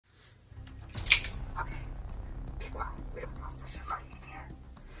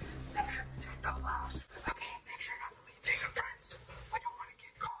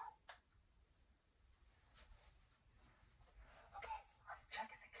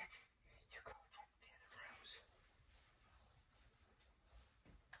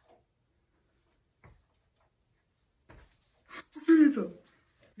pizza.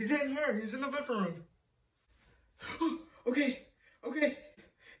 He's in here. He's in the living room. Okay.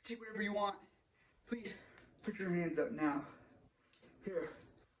 Take whatever you want. Please, put your hands up now. Here,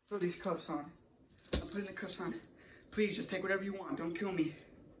 throw these cuffs on. I'm putting the cuffs on. Please, just take whatever you want. Don't kill me.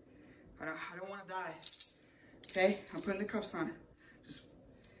 I don't want to die. Okay? I'm putting the cuffs on.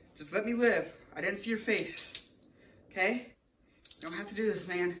 Just let me live. I didn't see your face. Okay? You don't have to do this,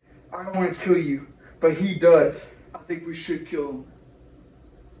 man. I don't want to kill you, but he does. I think we should kill him.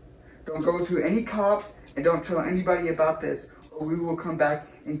 Don't go to any cops and don't tell anybody about this, or we will come back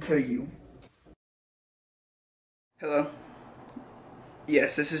and kill you. Hello?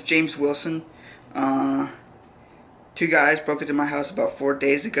 Yes, this is James Wilson. Two guys broke into my house about 4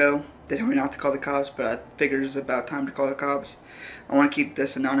 days ago. They told me not to call the cops, but I figured it's about time to call the cops. I want to keep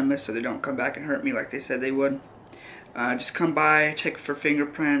this anonymous so they don't come back and hurt me like they said they would. Just come by, check for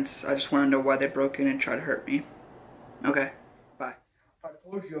fingerprints. I just want to know why they broke in and try to hurt me. Okay, bye. I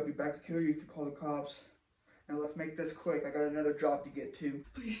told you I'll be back to kill you if you call the cops. Now let's make this quick. I got another job to get to.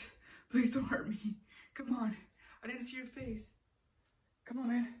 Please don't hurt me. Come on. I didn't see your face. Come on,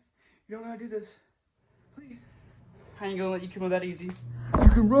 man. You don't know how to do this. Please. I ain't gonna let you kill me that easy. You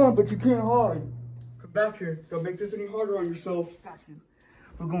can run, but you can't hide. Come back here. Don't make this any harder on yourself.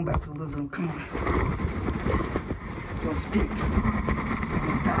 We're going back to the living room. Come on. Don't speak. You're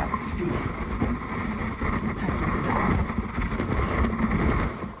gonna die if you speak. It's time for you to die.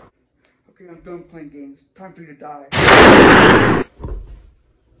 Okay, I'm done playing games. Time for you to die.